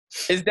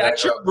Is that I that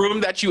grew your up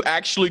room that you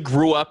actually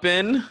grew up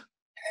in?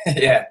 in.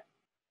 Yeah.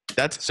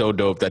 That's so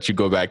dope that you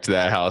go back to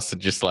that house to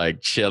just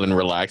like chill and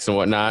relax and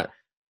whatnot.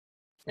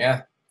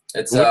 Yeah.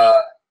 It's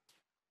What?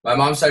 my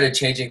mom started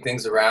changing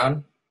things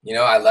around.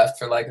 I left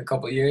for like a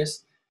couple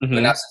years, but now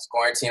Mm-hmm. since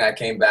quarantine, I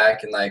came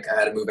back and like I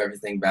had to move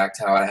everything back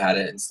to how I had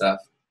it and stuff.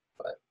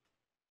 But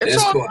it It's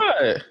is all cool.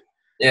 good.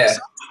 Yeah. So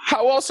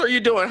how else are you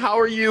doing? How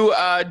are you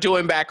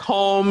doing back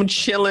home,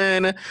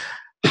 chilling?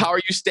 How are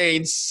you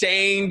staying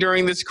sane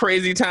during this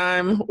crazy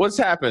time? What's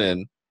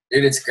happening?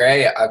 Dude, it's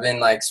great. I've been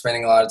like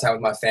spending a lot of time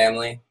with my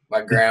family,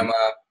 my Mhm. grandma,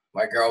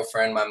 my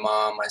girlfriend, my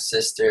mom, my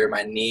sister,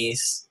 my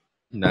niece.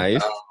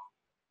 Nice. Um,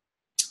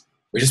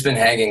 we've just been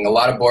hanging. A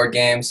lot of board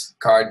games,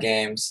 card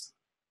games.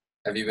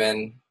 Have you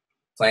been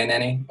playing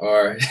any?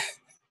 Or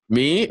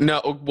Me?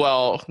 No,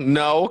 well,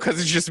 no, because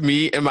it's just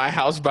me in my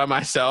house by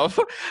myself.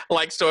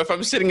 Like, so if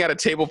I'm sitting at a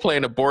table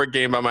playing a board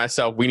game by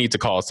myself, we need to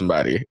call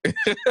somebody.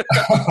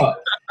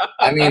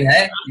 I mean,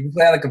 hey, you can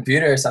play on the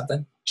computer or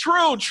something.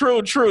 True,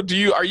 true, true.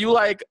 Are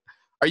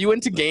you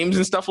into games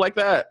and stuff like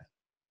that?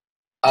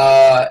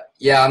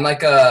 Yeah, I'm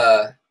like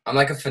a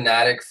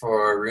fanatic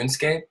for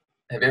RuneScape.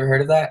 Have you ever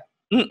heard of that?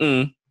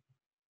 Mm-mm.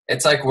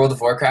 It's like World of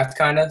Warcraft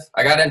kind of.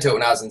 I got into it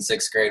when I was in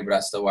sixth grade, but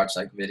I still watch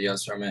like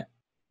videos from it.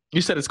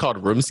 You said it's called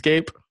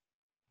Roomscape?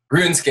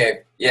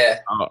 RuneScape, yeah.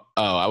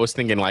 I was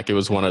thinking like it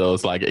was one of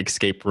those like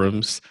escape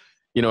rooms.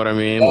 You know what I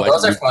mean? Oh, Like,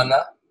 those are fun though.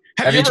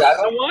 have Have you you ever been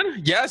tried to one?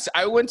 one? Yes,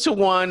 I went to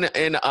one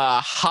in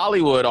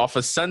Hollywood off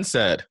of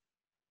Sunset.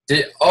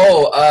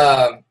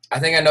 I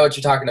think I know what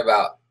you're talking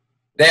about.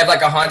 They have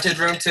like a haunted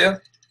room too.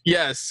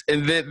 Yes,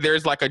 and then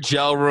there's like a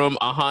jail room,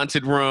 a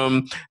haunted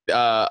room,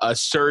 a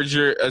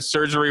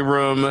surgery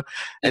room, Did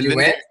and you then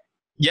win?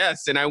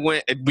 yes, and I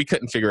went. We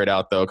couldn't figure it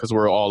out though because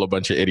we're all a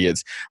bunch of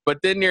idiots.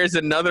 But then there's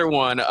another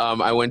one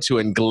I went to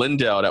in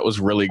Glendale that was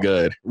really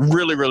good,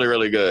 really, really,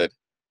 really good.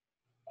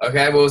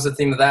 Okay, what was the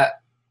theme of that?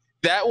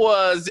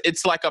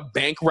 It's like a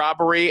bank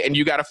robbery and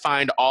you got to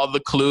find all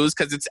the clues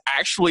because it's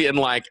actually in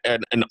like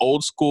an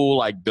old school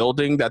like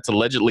building that's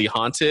allegedly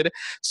haunted,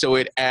 so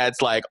it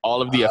adds like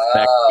all of the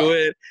effects to Oh,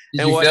 it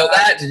did and you what. feel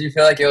that? Did you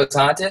feel like it was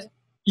haunted?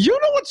 You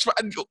know what's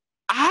fun?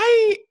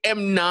 I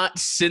am not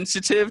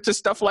sensitive to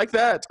stuff like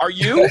that. Are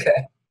you?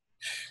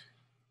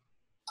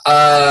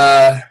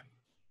 uh,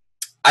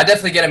 I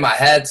definitely get in my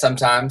head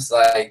sometimes,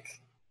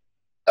 like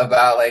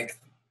about like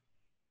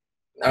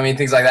I mean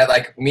things like that.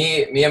 Like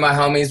me and my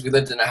homies, we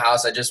lived in a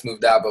house. I just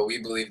moved out, but we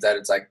believe that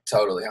it's like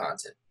totally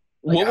haunted.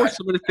 Like What were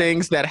some of the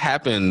things that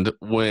happened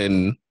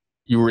when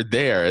you were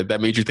there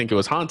that made you think it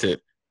was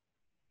haunted?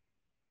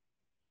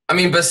 I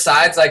mean,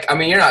 besides like I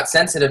mean, you're not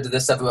sensitive to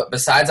this stuff, but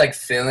besides like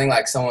feeling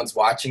like someone's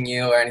watching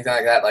you or anything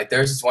like that. Like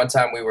there's this one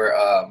time we were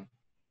I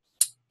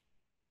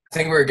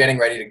think we were getting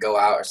ready to go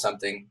out or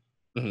something.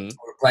 Hmm. We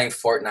were playing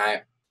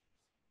Fortnite,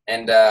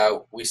 and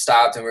we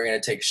stopped and we were gonna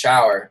take a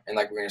shower and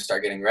like we are gonna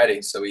start getting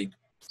ready. So we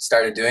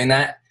started doing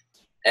that,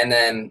 and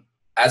then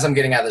as I'm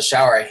getting out of the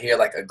shower, I hear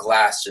like a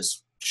glass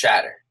just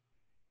shatter,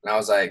 and I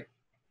was like,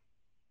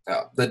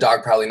 "Oh, the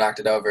dog probably knocked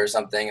it over or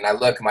something." And I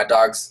look, and my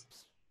dog's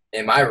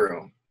in my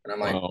room, and I'm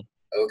like, Oh,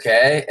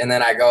 "Okay." And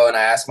then I go and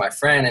I ask my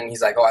friend, and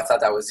he's like, "Oh, I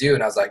thought that was you."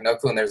 And I was like, "No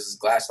clue." And there's this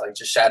glass like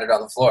just shattered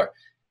on the floor.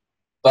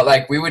 But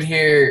like we would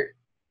hear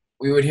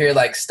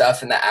like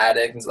stuff in the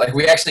attic. Like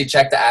we actually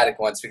checked the attic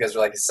once because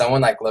we're like, is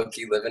someone like low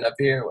key living up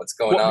here? What's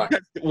going well, on?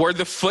 because were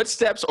the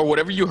footsteps or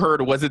whatever you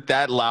heard was it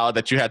that loud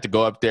that you had to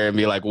go up there and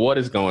be like, "What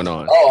is going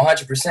on?" Oh,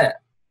 100%.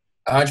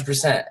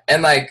 100%.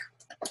 And like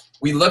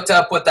we looked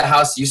up what the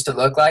house used to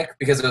look like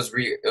because it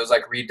was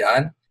like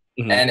redone.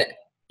 Hmm. And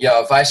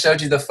if I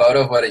showed you the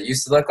photo of what it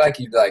used to look like,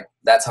 you'd be like,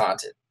 that's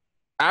haunted.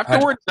 After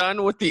 100 we're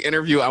done with the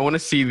interview, I want to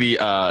see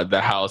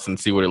the house and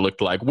see what it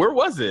looked like. Where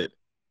was it?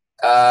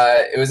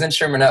 It was in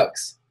Sherman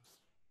Oaks.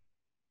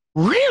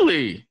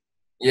 Really?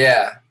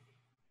 Yeah.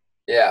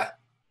 Yeah.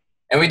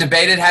 And we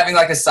debated having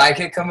like a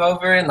psychic come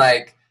over and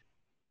like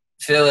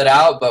fill it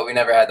out, but we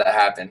never had that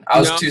happen. I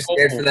was No. too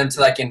scared for them to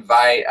like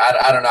invite.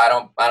 I don't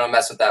know. I don't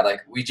mess with that.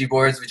 Like Ouija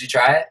boards. Would you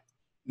try it?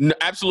 No,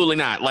 absolutely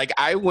not. Like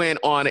I went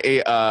on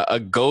a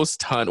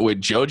ghost hunt with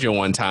JoJo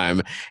one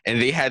time,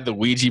 and they had the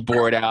Ouija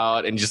board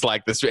out and just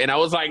like this, and I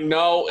was like,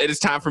 "No, it is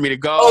time for me to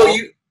Oh, go.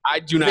 you I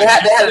do they not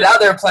had do they had it this." out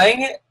there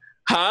playing it.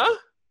 Huh?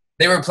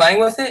 They were playing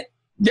with it.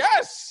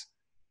 Yes.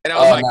 And I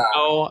was Oh like, no,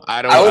 "No,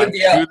 I I wouldn't be.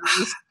 don't do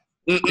this."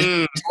 Did Mm-mm.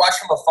 you watch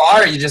from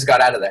afar, or you just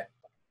got out of there?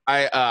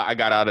 I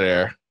got out of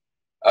there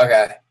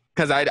Okay.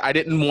 because I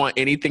didn't want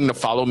anything to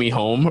follow me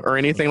home or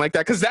anything like that.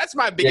 Because that's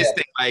my Yeah. biggest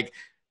thing. Like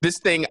this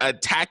thing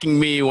attacking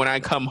me when I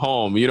come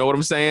home. You know what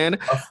I'm saying?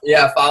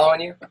 Yeah,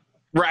 following you.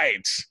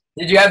 Right.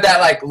 Did you have that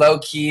like low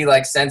key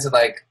like sense of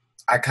like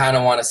I kind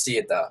of want to see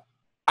it though?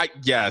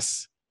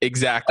 Yes,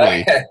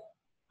 exactly. Okay.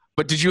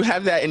 But did you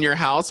have that in your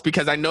house?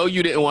 Because I know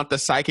you didn't want the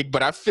psychic,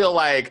 but I feel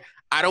like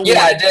I don't Yeah,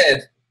 want. I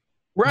did.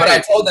 But I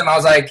Right. told them I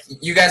was like,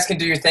 you guys can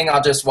do your thing.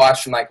 I'll just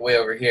watch from like way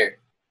over here.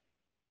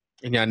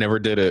 And yeah, I never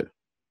did it.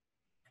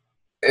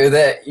 That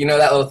that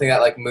little thing that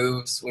like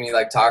moves when you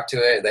like talk to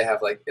it. They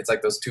have like it's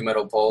like those two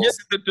metal Yeah, poles.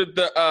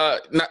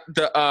 not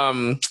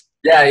the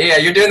Yeah.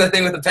 You're doing the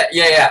thing with the pen.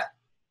 Yeah.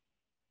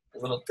 A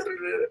little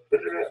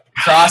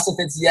cross if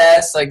it's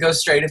yes, like go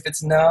straight if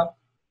it's no.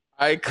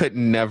 I could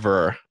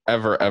never,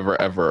 ever, ever,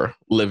 ever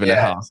live in a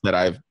Yeah. house that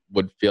I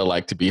would feel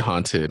like to be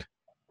haunted.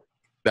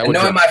 That And would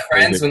knowing drive my me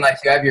friends, crazy. when like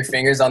you have your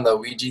fingers on the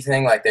Ouija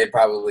thing, like they'd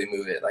probably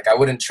move it. Like I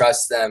wouldn't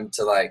trust them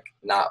to like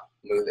not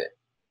move it.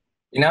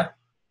 You know?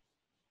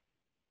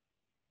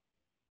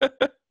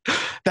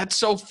 That's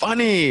so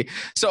funny.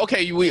 So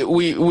okay, we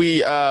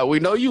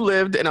know you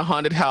lived in a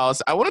haunted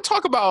house. I want to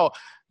talk about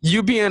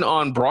you being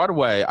on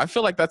Broadway. I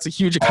feel like that's a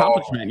huge Oh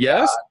accomplishment. my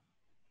Yes?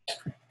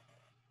 god.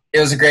 It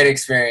was a great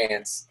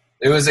experience.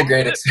 It was a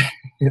great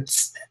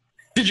experience.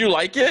 Did you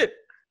like it?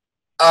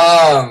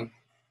 um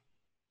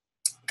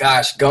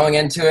Gosh, going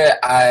into it,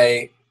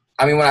 I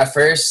mean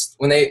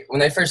when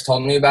they first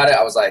told me about it,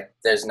 I was like,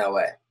 there's no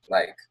way.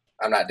 Like,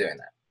 I'm not doing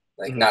that.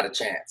 Like, Mhm. not a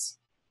chance.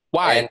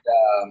 Why? And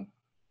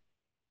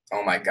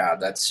oh my god,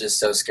 that's just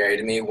so scary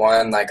to me.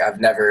 One, like I've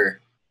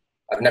never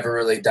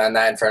really done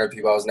that in front of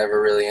people. I was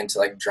never really into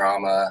like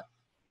drama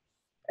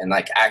and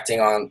like acting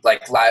on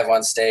like live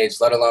on stage,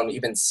 let alone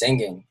even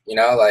singing, you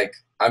know? Like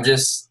I'm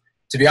just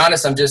to be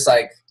honest, I'm just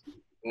like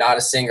not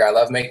a singer. I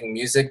love making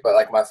music, but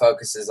like my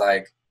focus is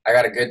like I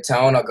got a good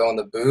tone, I'll go in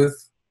the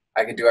booth.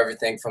 I can do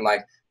everything from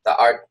like the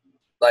art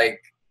like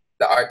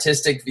the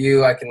artistic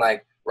view. I can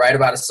like write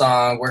about a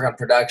song, work on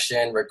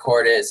production,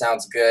 record it, it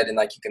sounds good, and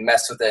like you can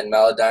mess with it and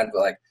melodyne, but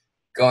like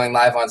going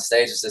live on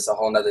stage is just a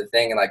whole nother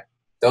thing. And like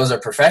those are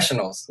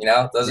professionals, you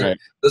know? Right.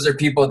 Those are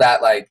people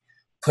that like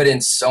put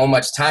in so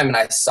much time, and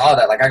I saw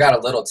that. Like I got a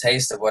little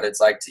taste of what it's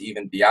like to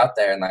even be out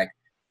there, and like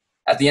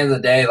at the end of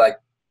the day, like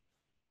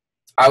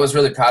I was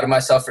really proud of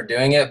myself for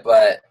doing it,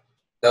 but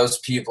those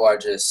people are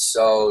just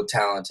so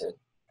talented.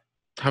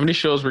 How many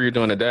shows were you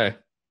doing a day?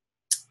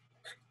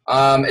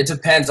 It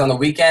depends. On the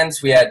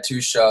weekends, we had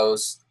 2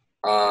 shows,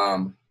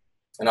 and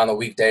on the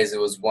weekdays, it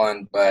was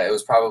one. But it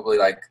was probably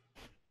like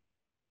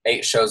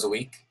 8 shows a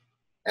week,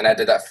 and I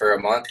did that for a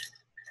month.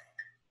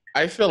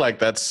 I feel like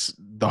that's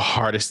the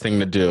hardest thing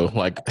to do,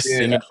 like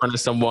sing Dude, in front of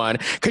someone.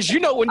 Because you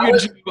know I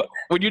was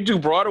when you do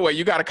Broadway,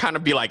 you got to kind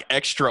of be like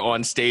extra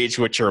on stage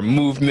with your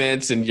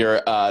movements and your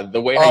the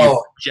way how you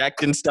oh,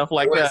 project and stuff it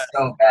like that. was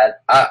so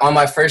bad. On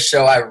my first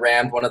show, I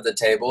rammed one of the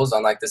tables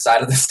on like the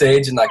side of the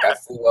stage, and like I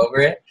flew over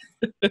it.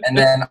 And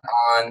then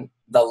on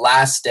the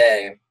last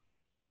day,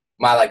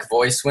 my like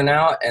voice went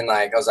out, and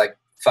like I was like,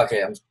 "Fuck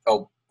it."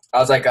 I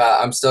was like,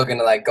 I'm still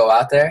gonna like go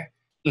out there,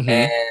 and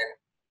Hmm.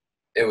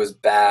 it was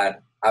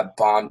bad. I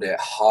bombed it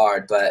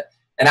hard, but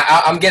and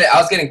I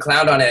was getting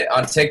clowned on it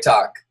on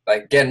TikTok,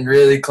 like getting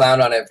really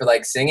clowned on it for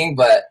like singing.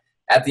 But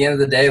at the end of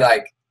the day,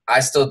 like I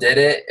still did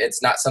it.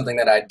 It's not something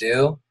that I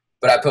do,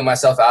 but I put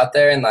myself out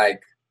there, and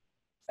like,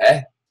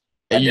 hey,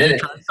 I And did you it.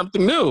 tried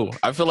something new.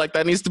 I feel like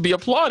that needs to be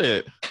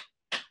applauded.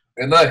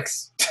 Good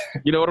looks.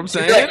 You know what I'm You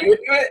feel saying? like you would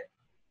do it?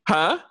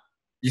 Huh?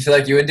 You feel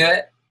like you would do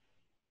it?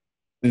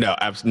 No,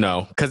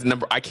 no, because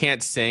number I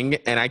can't sing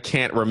and I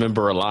can't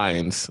remember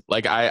lines.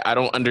 Like I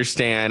don't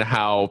understand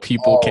how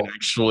people can Oh,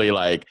 actually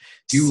like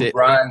you sit.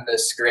 run the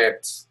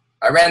script.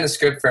 I ran the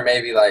script for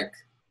maybe like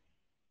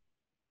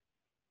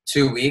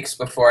 2 weeks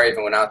before I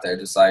even went out there,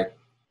 just like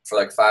for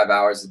like 5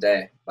 hours a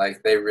day.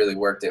 Like they really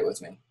worked it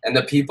with me. And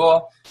the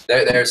people,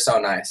 they're so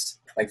nice.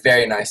 Like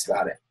very nice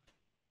about it.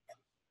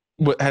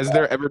 Has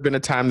there ever been a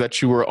time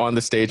that you were on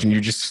the stage and you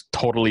just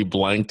totally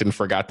blanked and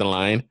forgot the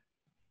line?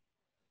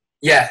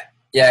 Yeah.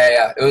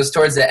 It was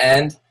towards the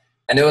end,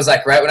 and it was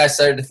like right when I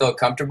started to feel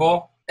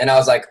comfortable, and I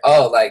was like,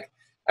 oh, like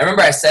I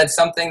remember I said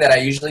something that I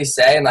usually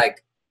say, and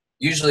like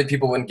usually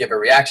people wouldn't give a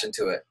reaction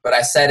to it, but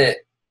I said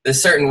it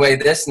this certain way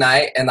this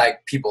night, and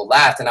like people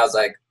laughed, and I was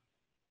like,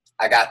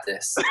 I got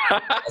this.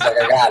 I was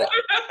like, I got it.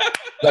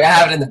 Like I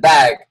have it in the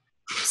bag.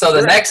 So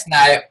the Right. next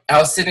night, I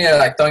was sitting there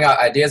like throwing out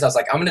ideas. I was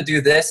like, I'm gonna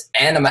do this,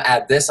 and I'm gonna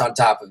add this on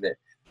top of it.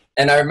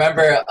 And I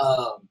remember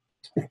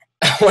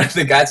one of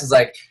the guys was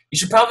like, "You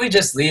should probably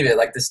just leave it."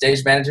 Like the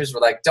stage managers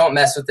were like, "Don't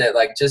mess with it.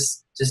 Like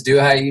just do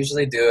how you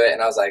usually do it."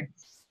 And I was like,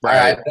 "All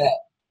Right. right, bet."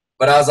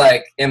 But I was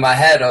like, in my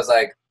head, I was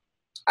like,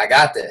 "I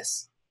got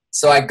this."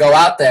 So I go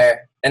out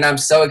there, and I'm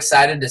so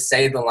excited to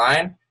say the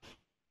line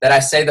that I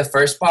say the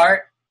first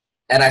part,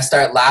 and I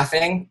start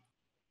laughing,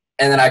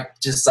 and then I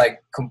just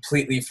like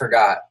completely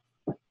forgot.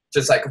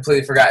 Just like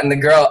completely forgot. And the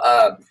girl,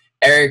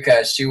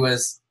 Erica, she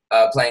was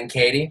playing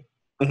Katie.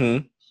 Hmm.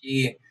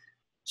 She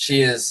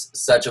she is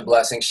such a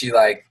blessing. She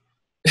like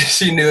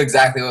she knew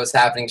exactly what was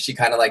happening. She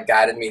kind of like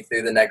guided me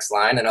through the next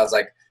line, and I was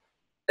like,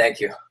 "Thank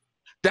you,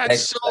 That's thank you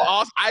so for that."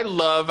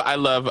 awesome. I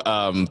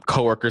love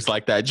coworkers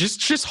like that.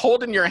 Just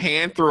holding your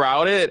hand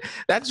throughout it.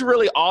 That's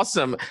really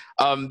awesome.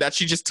 That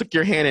she just took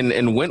your hand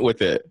and went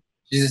with it.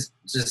 She's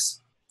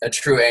just a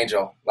true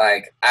angel,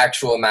 like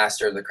actual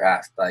master of the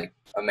craft, like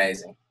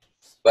amazing.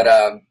 But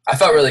I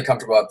felt really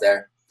comfortable up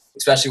there,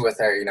 especially with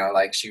her. You know,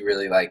 like she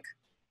really like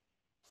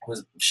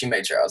she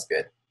made sure I was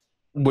good.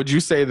 Would you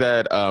say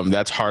that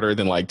that's harder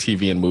than like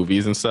TV and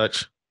movies and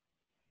such?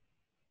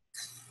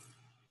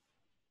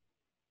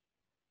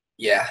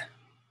 Yeah.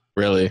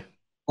 Really?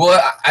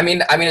 Well, I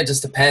mean, it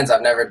just depends.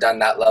 I've never done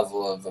that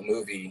level of a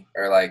movie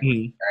or like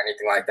Mhm. or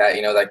anything like that.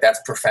 You know, like that's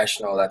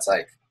professional. That's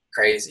like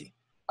crazy.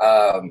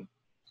 Um,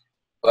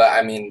 but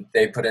I mean,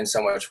 they put in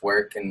so much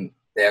work and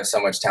they have so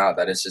much talent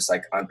that it's just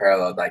like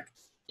unparalleled. Like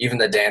even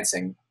the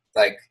dancing,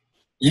 like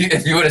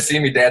if you would have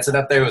seen me dancing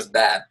up there, it was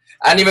bad.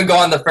 I didn't even go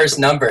on the first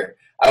number.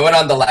 I went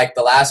on the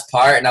last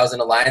part, and I was in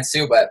a lion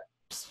suit, but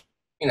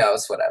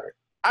it's whatever.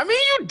 I mean,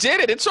 you did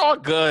it. It's all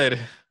good.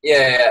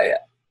 Yeah.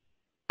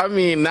 I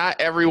mean,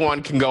 not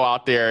everyone can go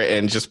out there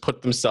and just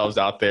put themselves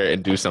out there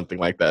and do something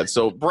like that.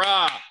 So,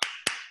 bruh,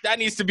 that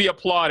needs to be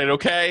applauded,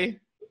 okay?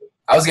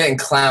 I was getting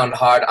clowned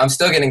hard. I'm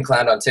still getting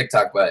clowned on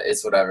TikTok, but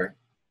it's whatever.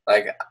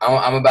 Like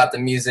I'm about the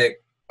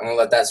music. I'm gonna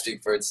let that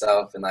speak for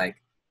itself. And like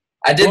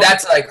I did that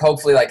to like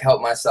hopefully like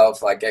help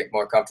myself like get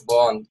more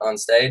comfortable on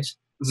stage.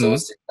 So we'll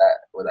see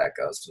where that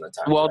goes from the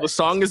time. Well, the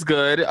song is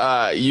good.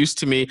 Used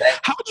to me.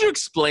 How would you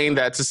explain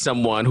that to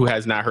someone who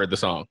has not heard the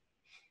song?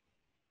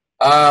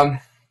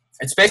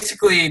 It's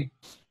basically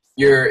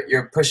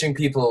you're pushing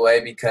people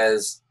away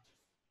because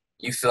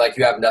you feel like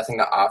you have nothing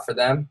to offer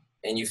them,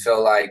 and you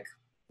feel like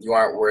you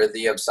aren't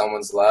worthy of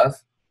someone's love,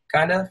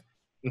 kind of.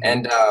 Mm-hmm.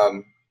 And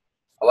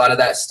a lot of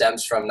that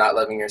stems from not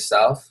loving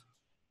yourself.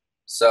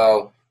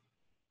 So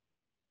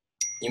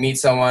you meet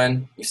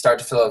someone, you start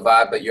to feel a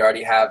vibe, but you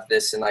already have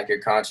this in like your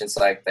conscience,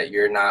 like that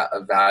you're not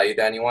of value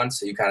to anyone.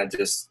 So you kind of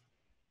just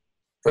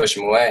push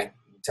them away.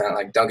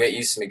 Like, don't get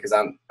used to me because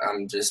I'm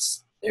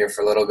just here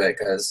for a little bit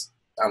because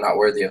I'm not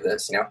worthy of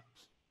this,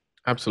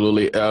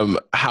 Absolutely.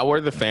 How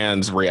are the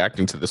fans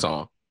reacting to the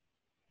song?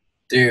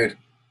 Dude,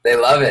 they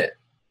love it.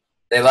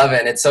 They love it,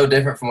 and it's so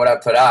different from what I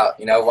put out.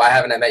 Why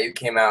Haven't I Met You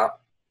came out,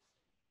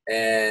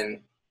 and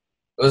it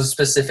was a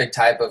specific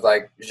type of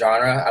like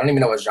genre. I don't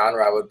even know what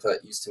genre I would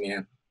put Used to Me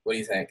in. What do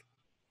you think?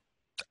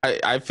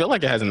 I feel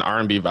like it has an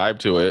R&B vibe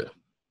to it,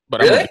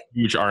 but really? I'm a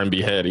huge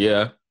R&B head.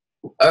 Yeah.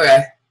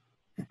 Okay.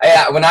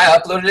 Yeah, when I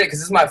uploaded it, because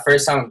this is my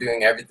first time I'm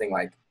doing everything,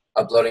 like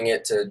uploading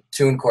it to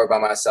TuneCore by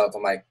myself.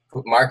 I'm like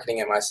marketing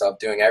it myself,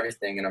 doing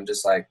everything, and I'm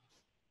just like,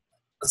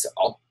 it's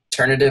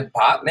alternative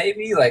pop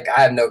maybe? Like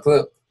I have no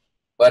clue.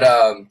 But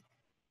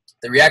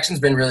the reaction's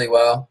been really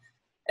well,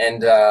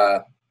 and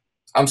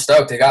I'm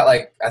stoked. They got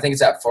like, I think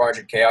it's at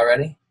 400K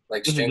already,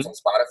 like streams on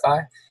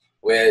Spotify,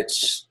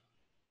 which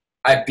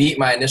I beat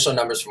my initial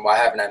numbers from Why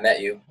Haven't I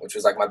Met You, which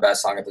was like my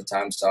best song at the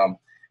time. So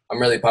I'm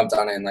really pumped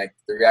on it, and like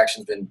the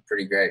reaction's been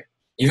pretty great.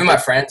 Even my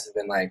friends have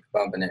been like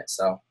bumping it.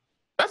 So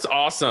that's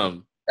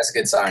awesome. That's a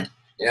good sign.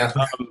 Yeah.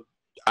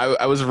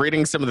 I was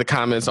reading some of the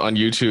comments on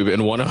YouTube,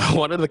 and one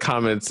of the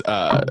comments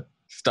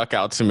stuck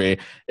out to me.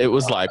 It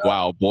was like,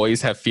 wow,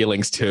 boys have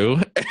feelings too.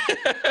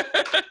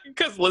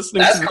 Because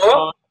listening That's to the cool.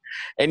 song,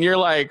 and you're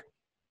like,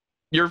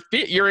 you're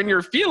in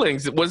your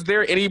feelings. Was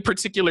there any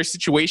particular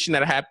situation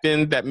that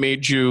happened that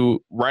made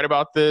you write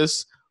about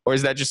this, or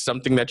is that just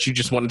something that you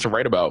just wanted to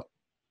write about?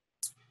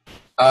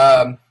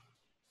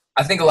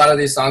 I think a lot of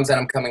these songs that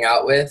I'm coming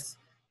out with,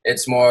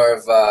 it's more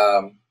of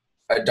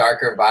a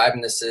darker vibe,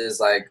 and this is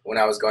like when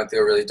I was going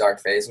through a really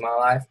dark phase in my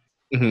life.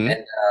 And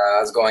I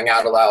was going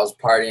out a lot, I was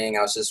partying,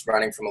 I was just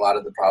running from a lot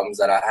of the problems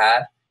that I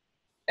had.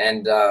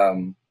 And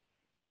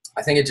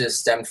I think it just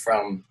stemmed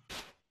from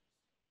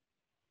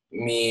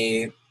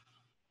me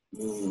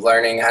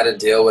learning how to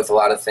deal with a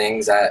lot of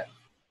things at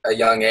a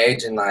young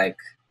age, and like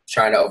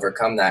trying to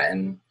overcome that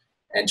and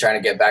trying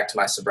to get back to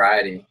my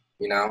sobriety,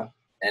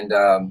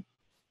 And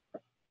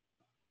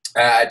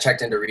I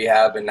checked into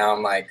rehab, and now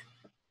I'm like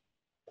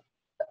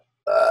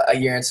a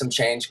year and some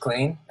change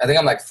clean. I think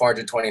I'm like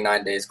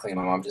 429 days clean.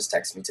 My mom just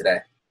texted me today.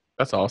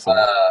 That's awesome.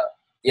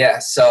 Yeah,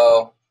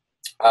 so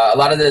a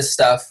lot of this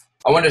stuff,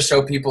 I wanted to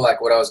show people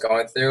like what I was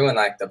going through and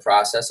like the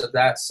process of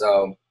that.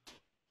 So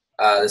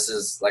this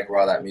is like where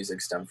all that music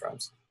stemmed from.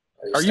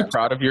 Are you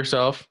proud of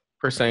yourself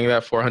for saying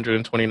that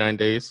 429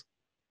 days?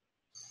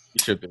 You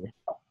should be.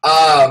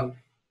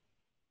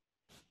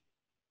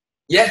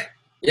 Yeah,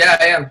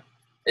 I am.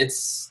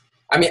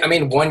 I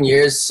mean, 1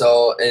 year is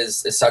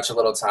such a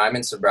little time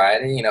in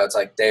sobriety. It's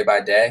like day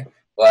by day.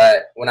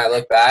 But when I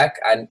look back,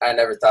 I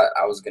never thought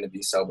I was going to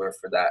be sober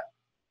for that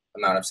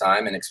amount of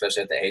time, and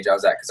especially at the age I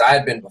was at. Because I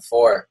had been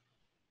before,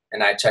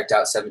 and I checked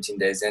out 17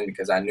 days in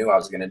because I knew I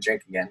was going to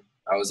drink again.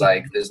 I was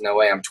like, there's no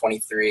way. I'm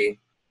 23.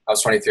 I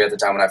was 23 at the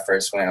time when I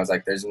first went. I was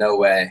like, there's no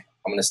way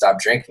I'm going to stop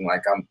drinking.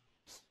 Like, I'm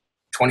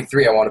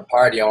 23. I want to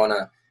party. I want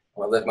to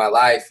live my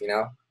life,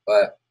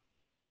 But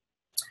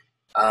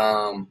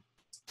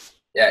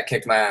yeah, it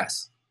kicked my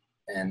ass.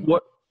 And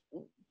what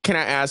can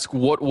I ask?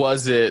 What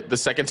was it the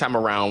second time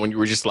around when you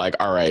were just like,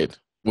 all right,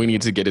 we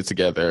need to get it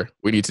together.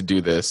 We need to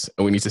do this,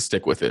 and we need to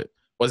stick with it.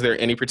 Was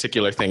there any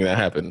particular thing that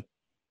happened?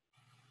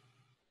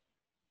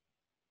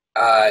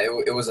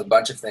 It was a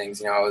bunch of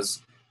things. I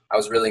was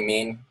really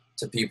mean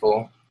to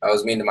people. I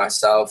was mean to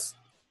myself.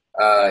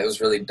 It was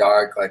really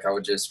dark. Like I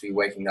would just be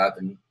waking up,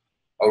 and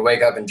I would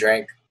wake up and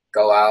drink,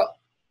 go out,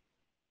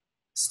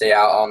 stay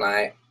out all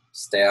night,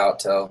 stay out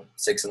till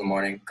 6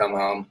 a.m, come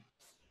home,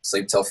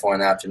 sleep till 4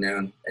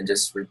 p.m, and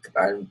just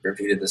I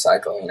repeated the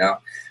cycle.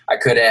 I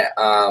couldn't.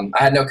 I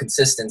had no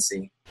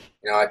consistency.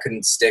 You know, I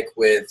couldn't stick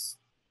with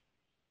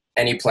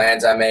any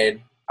plans I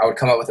made. I would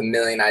come up with a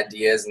million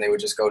ideas and they would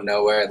just go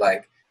nowhere.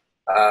 Like,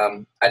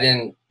 I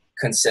didn't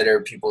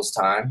consider people's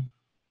time,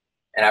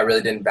 and I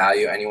really didn't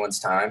value anyone's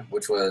time,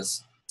 which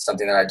was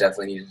something that I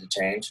definitely needed to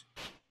change.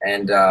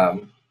 And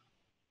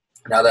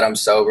now that I'm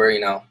sober, you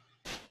know,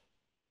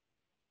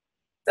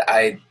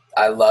 I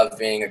love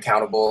being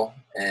accountable,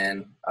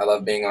 and I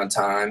love being on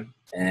time,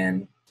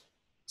 and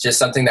just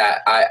something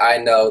that I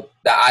know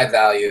that I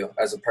value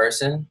as a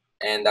person,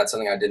 and that's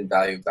something I didn't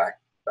value back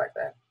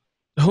then.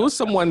 Who's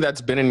someone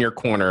that's been in your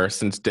corner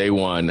since day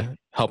one,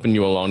 helping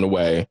you along the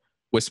way,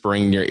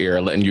 whispering in your ear,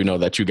 letting you know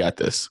that you got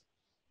this?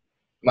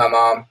 My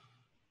mom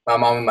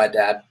and my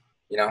dad,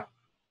 you know,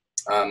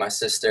 my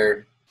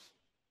sister,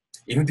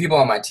 even people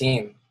on my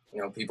team.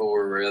 You know, people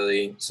were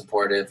really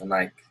supportive and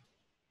like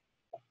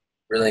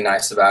really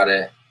nice about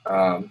it.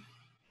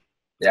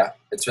 Yeah,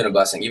 it's been a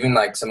blessing. Even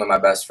like some of my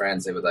best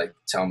friends, they would like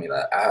tell me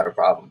that I had a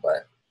problem,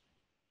 but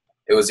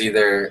it was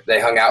either they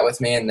hung out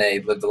with me and they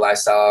lived the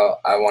lifestyle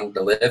I wanted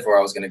to live, or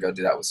I was going to go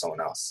do that with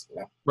someone else.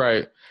 You know?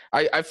 Right.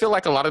 I feel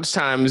like a lot of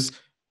times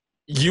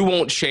you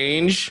won't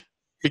change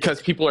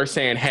because people are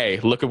saying, hey,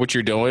 look at what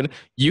you're doing.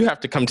 You have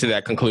to come to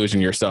that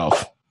conclusion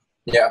yourself.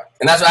 Yeah.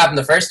 And that's what happened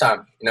the first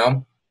time, you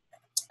know?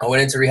 I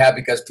went into rehab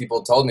because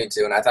people told me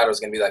to, and I thought it was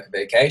going to be like a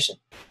vacation.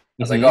 I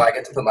was like, oh, I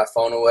get to put my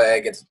phone away. I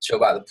get to chill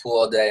by the pool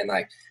all day. And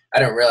like, I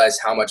didn't realize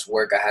how much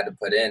work I had to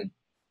put in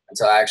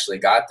until I actually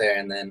got there.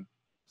 And then,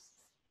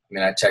 I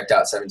mean, I checked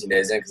out 17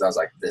 days in because I was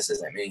like, this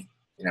isn't me,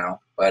 you know?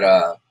 But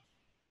I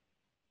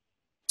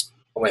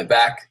went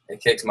back and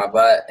kicked my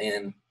butt,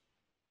 and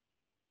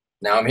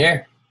now I'm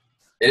here.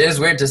 It is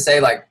weird to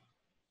say, like,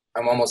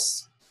 I'm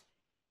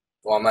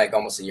like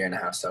almost a year and a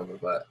half sober,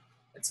 but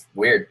it's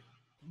weird.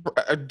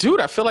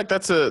 Dude, I feel like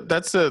that's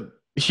a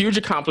huge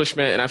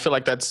accomplishment, and I feel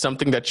like that's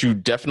something that you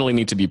definitely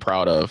need to be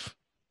proud of.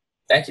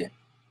 Thank you.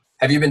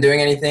 Have you been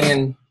doing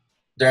anything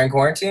during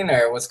quarantine,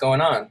 or what's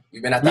going on?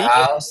 You've been at the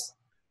house?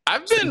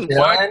 I've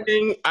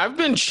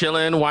been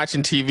chilling,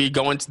 watching TV,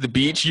 going to the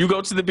beach. You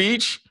go to the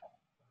beach?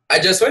 I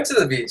just went to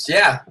the beach,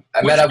 yeah.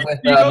 I met up with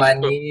my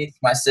niece,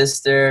 my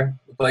sister.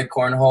 We played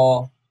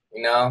cornhole,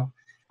 you know.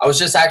 I was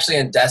just actually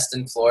in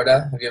Destin,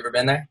 Florida. Have you ever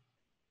been there?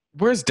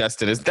 Where's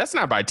Destin? That's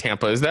not by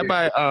Tampa. Is that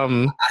by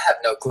I have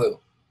no clue.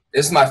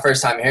 This is my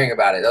first time hearing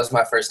about it. That was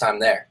my first time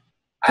there.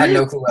 I had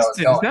no clue where I was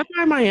going. Is that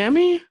by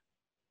Miami?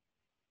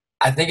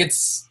 I think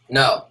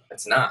no,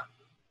 it's not.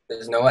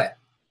 There's no way.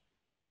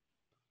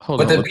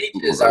 But the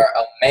beaches are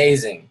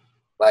amazing.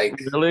 Like,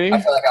 really?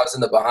 I feel like I was in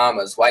the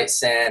Bahamas. White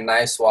sand,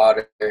 nice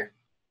water. I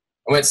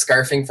went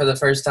surfing for the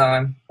first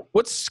time.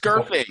 What's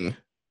surfing?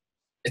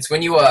 It's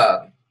when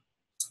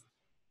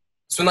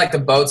it's when like the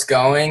boat's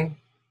going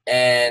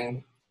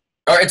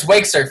or it's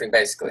wake surfing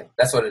basically.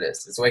 That's what it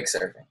is. It's wake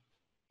surfing.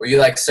 Where you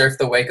like surf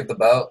the wake of the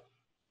boat.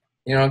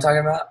 You know what I'm talking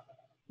about?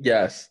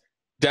 Yes.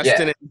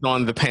 Destin is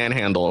on the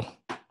Panhandle.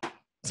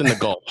 It's in the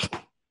Gulf.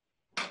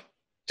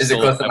 Is it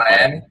close to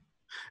Miami?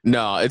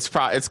 No, it's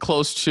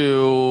close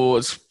to.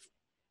 It's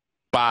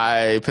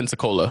by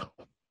Pensacola.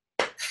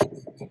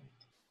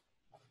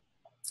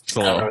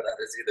 So, I don't know what that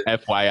is either.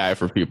 FYI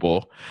for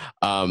people.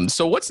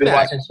 So what's Been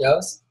next? Watching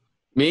shows?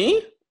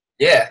 Me?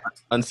 Yeah.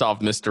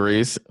 Unsolved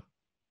Mysteries.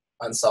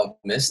 Unsolved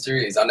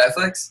Mysteries on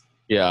Netflix?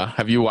 Yeah.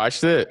 Have you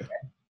watched it? Okay.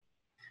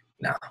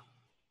 No.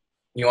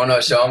 You want to know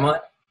what show I'm on?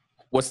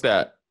 What's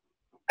that?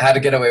 How to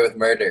Get Away with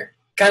Murder.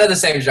 Kind of the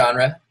same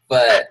genre,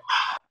 but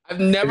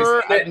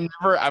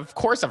of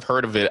course I've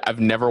heard of it. I've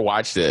never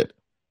watched it.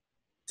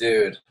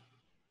 Dude.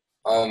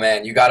 Oh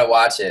man, you gotta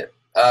watch it.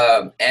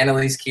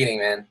 Annalise Keating,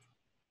 man.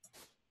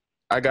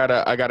 I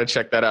gotta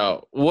check that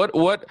out.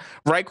 What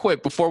right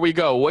quick before we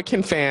go, what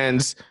can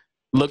fans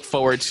look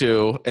forward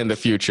to in the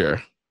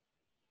future?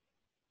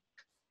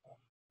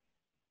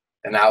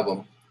 An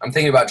album. I'm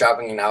thinking about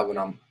dropping an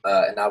album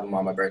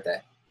on my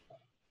birthday.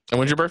 And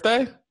when's your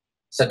birthday?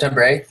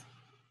 September 8th.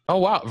 Oh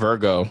wow,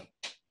 Virgo.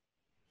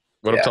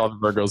 What up to all the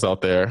Virgos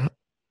out there?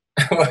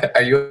 What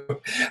are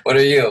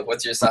you?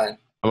 What's your sign?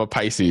 I'm a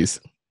Pisces.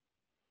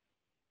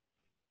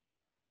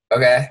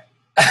 Okay.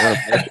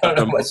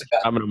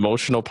 I'm an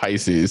emotional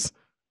Pisces.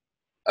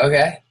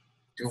 Okay.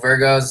 Do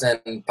Virgos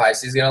and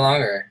Pisces get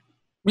along, or?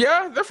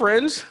 Yeah, they're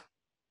friends.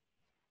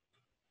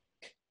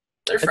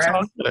 They're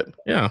friends.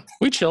 Yeah,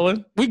 we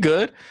chilling. We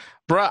good.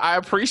 Bruh, I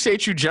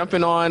appreciate you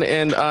jumping on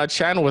and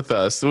chatting with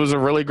us. It was a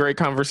really great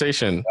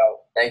conversation.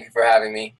 Thank you for having me.